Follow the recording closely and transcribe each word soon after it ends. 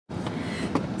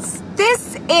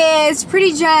is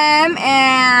Pretty Gem,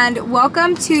 and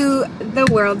welcome to the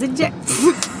World of Gem.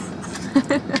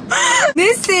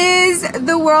 This is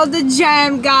the World of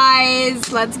Gem, guys.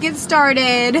 Let's get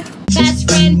started. Best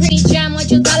friend, Pretty Gem,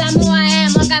 what you tell them who I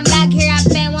am? Welcome back, here I've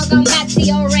been, welcome back to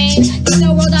your reign. This is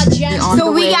the World of Gem.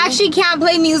 So we actually can't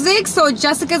play music, so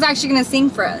Jessica's actually gonna sing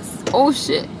for us. Oh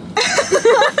shit.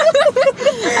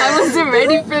 I wasn't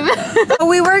ready for that.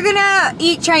 We were gonna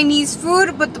eat Chinese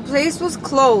food, but the place was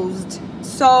closed.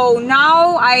 So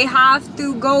now I have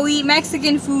to go eat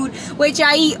Mexican food, which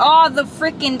I eat all the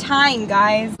freaking time,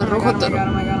 guys. Oh my god, oh my god,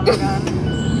 oh my god, oh my god.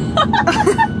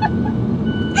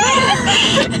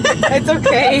 It's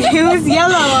okay. It was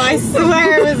yellow. I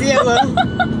swear it was yellow.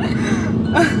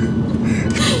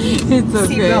 It's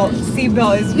okay.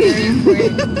 Seatbelt is very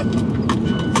important.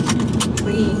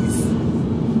 Please.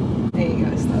 There you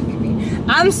go. Stop me.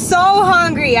 I'm so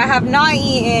hungry. I have not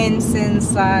eaten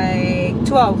since like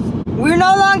 12. We're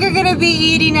no longer gonna be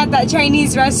eating at that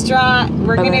Chinese restaurant.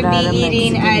 We're gonna be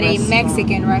eating at a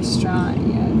Mexican restaurant.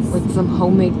 Yes. With some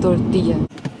homemade tortilla.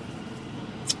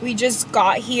 We just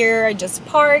got here. I just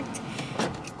parked.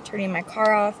 Turning my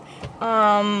car off.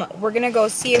 We're gonna go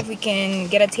see if we can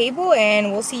get a table,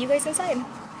 and we'll see you guys inside.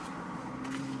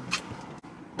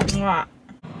 Mwah.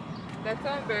 That's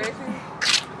so embarrassing.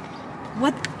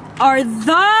 What are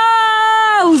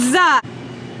those?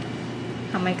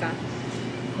 Oh my god.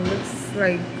 It looks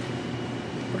like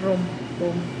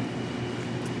rompope.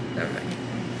 Never mind.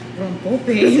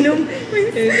 Rompope. No.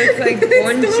 It looks like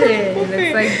ponche. It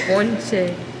looks like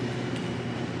ponche.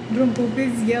 Rompope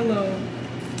is yellow.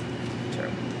 True.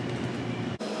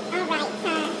 Alright,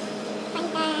 so,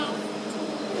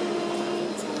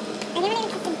 I never know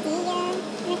if it's a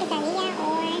quesadilla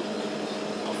or I'm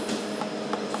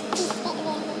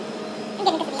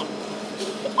getting quesadilla.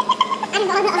 I don't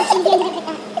know all the options here.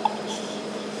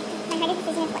 My hardest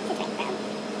decision is what to drink, bro.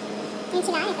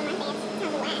 Enchiladas on my face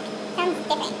sounds whack. Sounds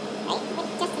different, right?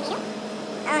 With just tomato?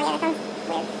 Oh yeah, that sounds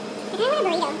weird. I kind of want a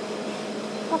burrito.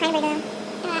 What kind of burrito?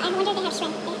 I wonder if they have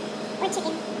shrimp there. Or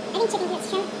chicken. I think chicken because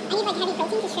shrimp. I need like heavy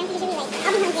protein because shrimp usually like, I'll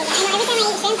be hungry again. I know every time I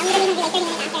eat shrimp, I'm gonna be hungry like 30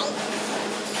 minutes after I eat.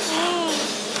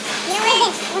 You know what is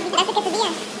this? That's a quesadilla.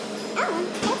 Oh,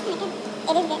 that looks kind of good.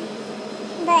 It is good.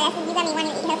 But you got me wanting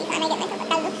to eat healthy, so I might get myself a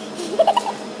caldo.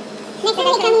 Next time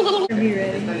I come, you better Be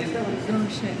ready. Oh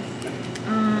shit.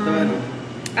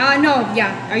 No,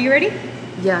 yeah. Are you ready?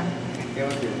 Yeah.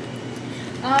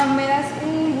 Me das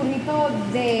un burrito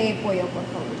de pollo, por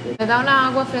favor. Me da una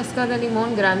agua fresca de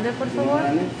limón grande, por favor.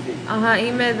 Ajá,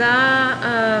 y me da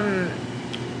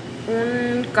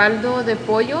un caldo de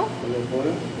pollo.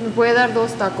 Me puede dar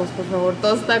 2 tacos, por favor.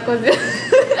 2 tacos de...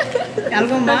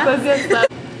 ¿Algo más? Tacos de esta-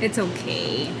 It's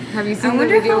okay. Have you I seen the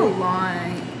wonder video how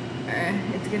long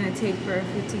it's gonna take for our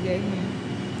food to get here.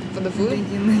 for the I'm food?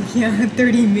 thinking like, yeah,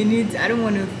 30 minutes. I don't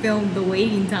want to film the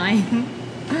waiting time.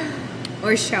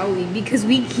 Or shall we? Because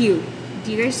we cute.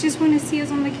 Do you guys just want to see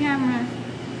us on the camera?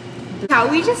 Shall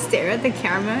we just stare at the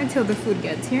camera until the food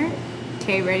gets here?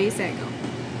 Okay, ready, set, go.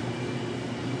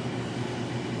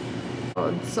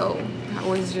 Oh, so, how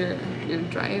was your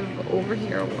drive over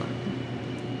here or what?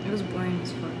 It was boring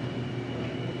as fuck,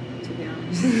 to be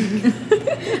honest.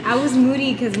 I was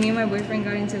moody because me and my boyfriend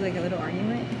got into like a little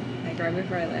argument, like right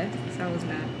before I left, so I was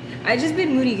mad. I just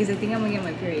been moody because I think I'm gonna get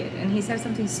my period, and he said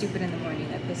something stupid in the morning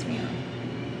that pissed me off.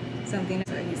 Something,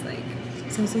 so he's like,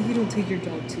 sounds like you don't take your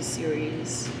job too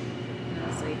serious. And I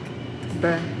was like,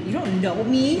 Bruh. you don't know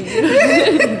me.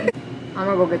 I'm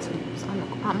gonna go get some.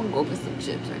 I'm gonna go get some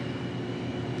chips. Right?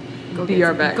 Go be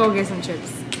right back. Go get some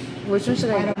chips. Which one should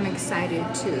I get? I'm excited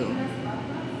to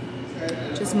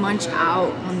just munch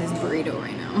out on this burrito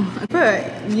right now. But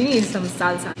you need some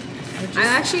salsa.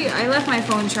 I left my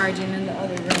phone charging in the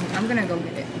other room. I'm gonna go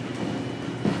get it.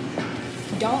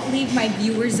 Don't leave my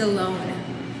viewers alone.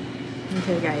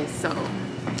 Okay, guys. So.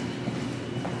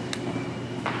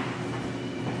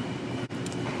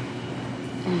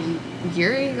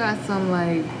 Yuri got some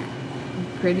like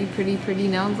pretty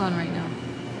nails on right now.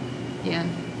 Yeah.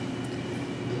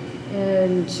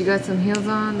 And she got some heels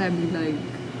on that'd be like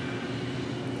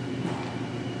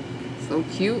so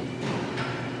cute.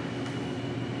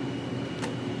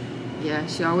 Yeah,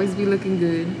 she always be looking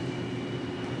good.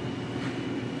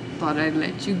 Thought I'd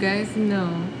let you guys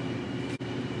know.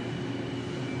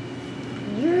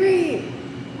 Yuri!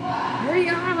 Hurry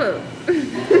up!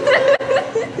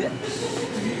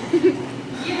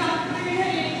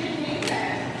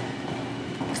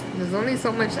 There's only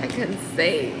so much I can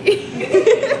say.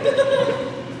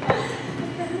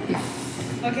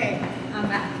 Okay, I'm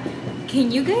back.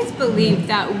 Can you guys believe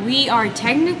that we are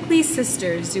technically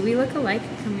sisters? Do we look alike?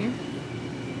 Come here.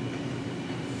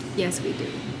 Yes, we do.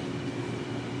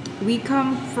 We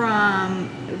come from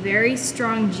very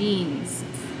strong genes.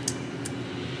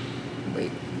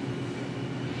 Wait.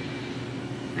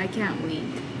 I can't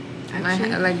wink. My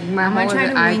Actually, I'm I'm whole gonna try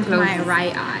to eye wink my closes.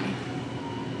 right eye.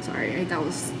 Sorry, that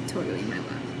was totally my left.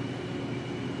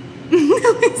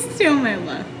 That was still my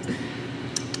left.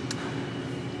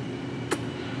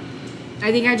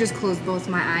 I think I just closed both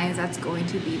my eyes. That's going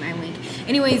to be my wink.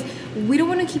 Anyways, we don't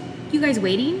want to keep you guys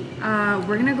waiting.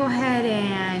 We're gonna go ahead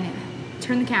and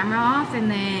turn the camera off, and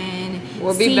then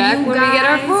We'll be see back you when we get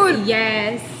our guys. food.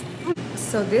 Yes.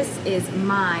 So this is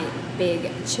my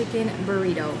big chicken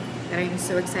burrito that I'm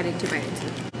so excited to bite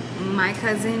into. My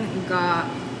cousin got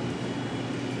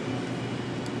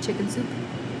chicken soup.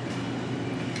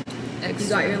 You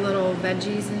got your little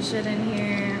veggies and shit in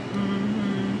here.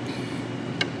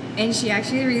 And she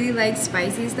actually really likes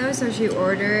spicy stuff, so she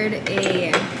ordered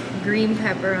a green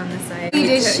pepper on the side.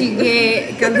 Did she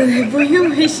get caldo de pollo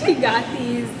when she got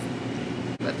these?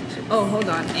 Oh, hold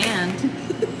on.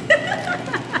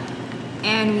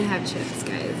 And we have chips,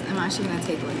 guys. I'm actually gonna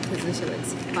take one because this shit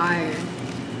looks fire.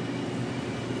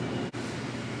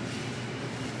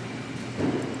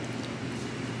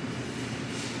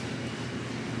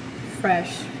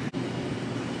 Fresh.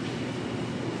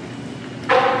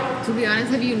 To be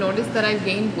honest, have you noticed that I've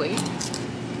gained weight?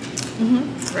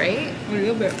 Right? A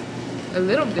little bit. A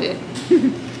little bit.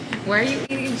 Why are you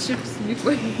eating chips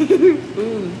before you eat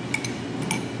food?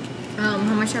 How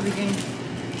much have you gained?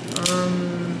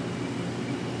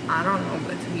 I don't know,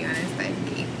 but to be honest, I've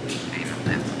gained weight. I know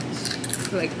that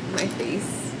much. Like my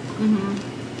face.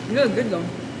 You look good though.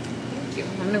 Thank you.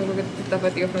 I'm gonna go get the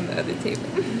tapatio from the other table.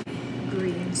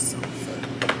 Green salsa.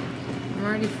 I'm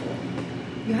already full.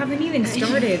 You haven't even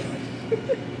started. I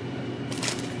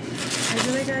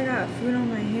feel like I got food on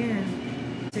my hair.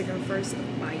 Take our first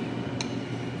bite.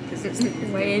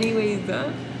 Why anyways,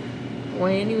 huh?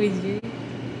 Why anyways, Jay?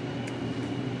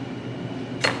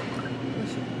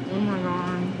 Oh my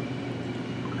god.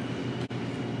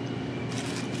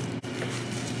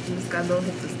 This Caldo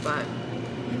hit the spot.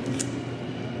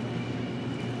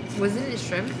 Wasn't it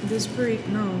shrimp? This burrito,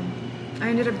 no. I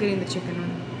ended up getting the chicken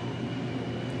one.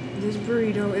 This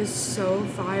burrito is so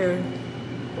fire.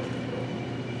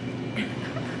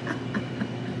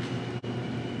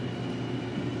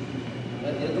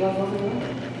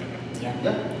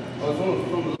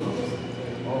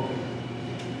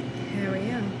 Hell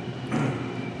yeah.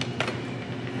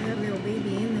 That little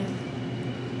baby in there.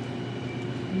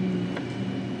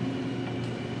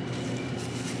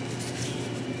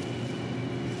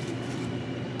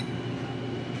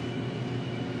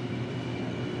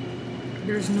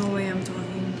 There's no way I'm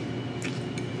talking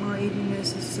while eating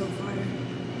this. Is so fire.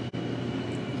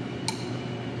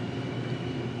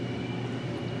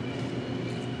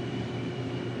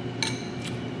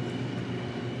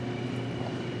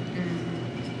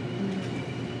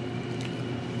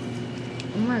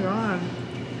 Oh my god.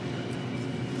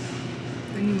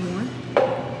 I need more.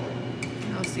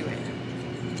 I'll see what.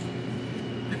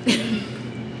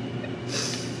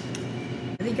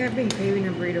 I think I've been craving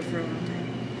a burrito for a long time.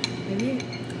 Maybe.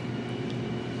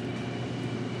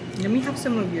 Let me have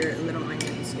some of your little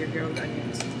onions, your grilled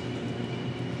onions.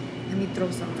 Let me throw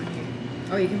some on here.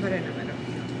 Oh, you can put it in the middle.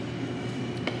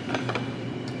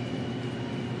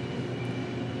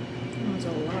 Oh, it's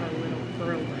a lot of little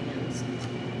grilled onions.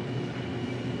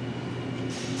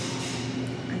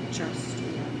 I just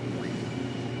want one.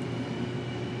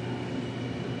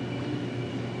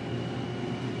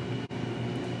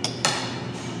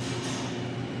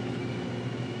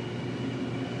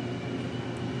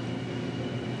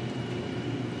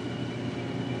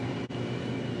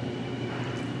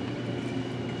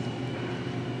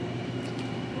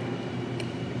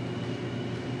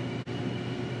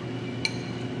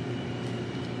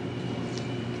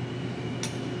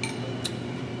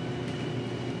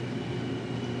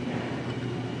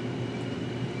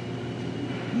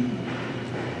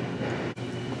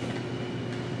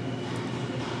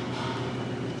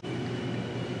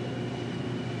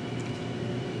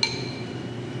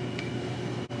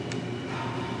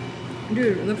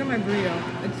 Dude, look at my burrito.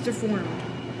 It's deformed.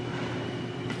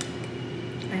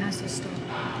 It has to stop.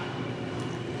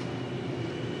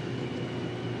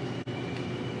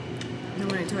 And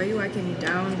when I tell you I can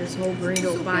down this whole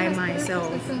burrito by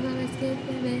myself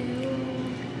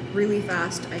really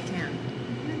fast, I can.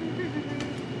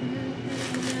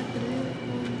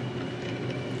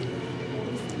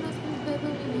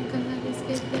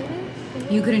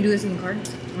 You couldn't do this in the car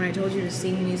when I told you to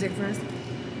sing music for us?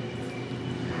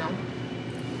 No.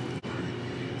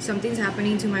 Something's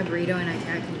happening to my burrito and I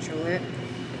can't control it.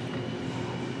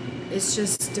 it's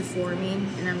just deforming,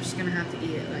 and I'm just gonna have to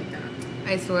eat it like that.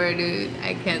 I swear, dude,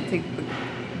 I can't take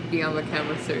being on the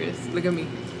camera serious. Look at me.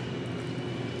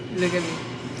 Look at me.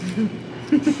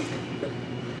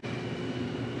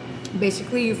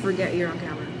 Basically, you forget you're on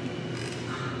camera.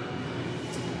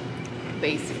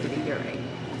 Basically, you're right.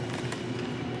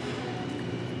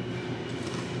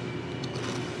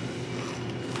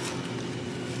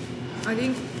 I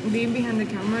think being behind the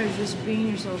camera is just being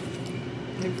yourself,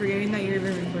 like forgetting that you're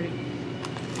even recording.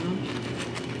 You know?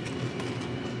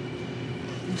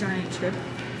 Giant chip.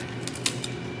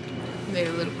 Made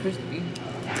a little crispy.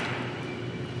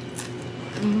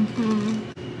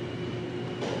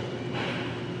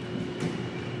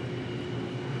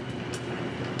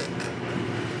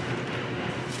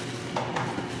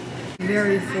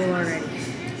 Very full already.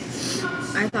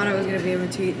 I thought I was gonna be able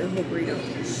to eat the whole burrito,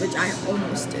 which I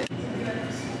almost did.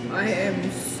 I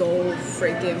am so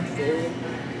freaking full.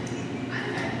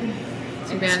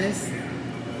 To be honest,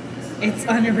 It's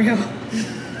unreal.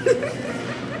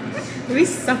 We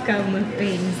suck at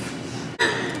mukbangs.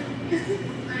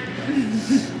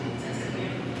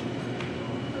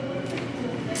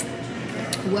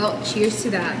 Well, cheers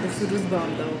to that. The food was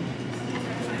bomb though.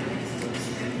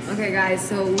 Okay guys,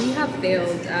 so we have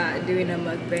failed at doing a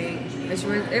mukbang.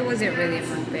 It wasn't really a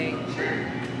mukbang.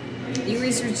 You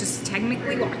guys were just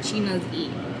technically watching us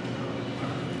eat.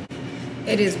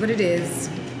 It is what it is.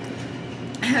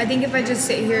 I think if I just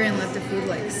sit here and let the food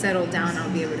like settle down, I'll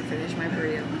be able to finish my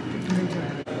burrito.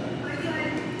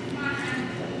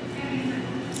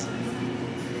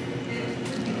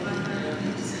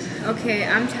 Okay,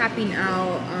 I'm tapping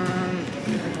out.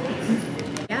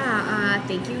 Yeah,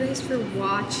 thank you guys for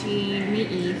watching me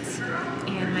eat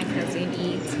and my cousin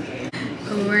eat.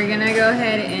 We're gonna go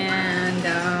ahead and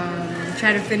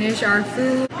try to finish our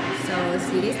food. So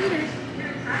see you guys later.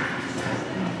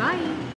 Bye.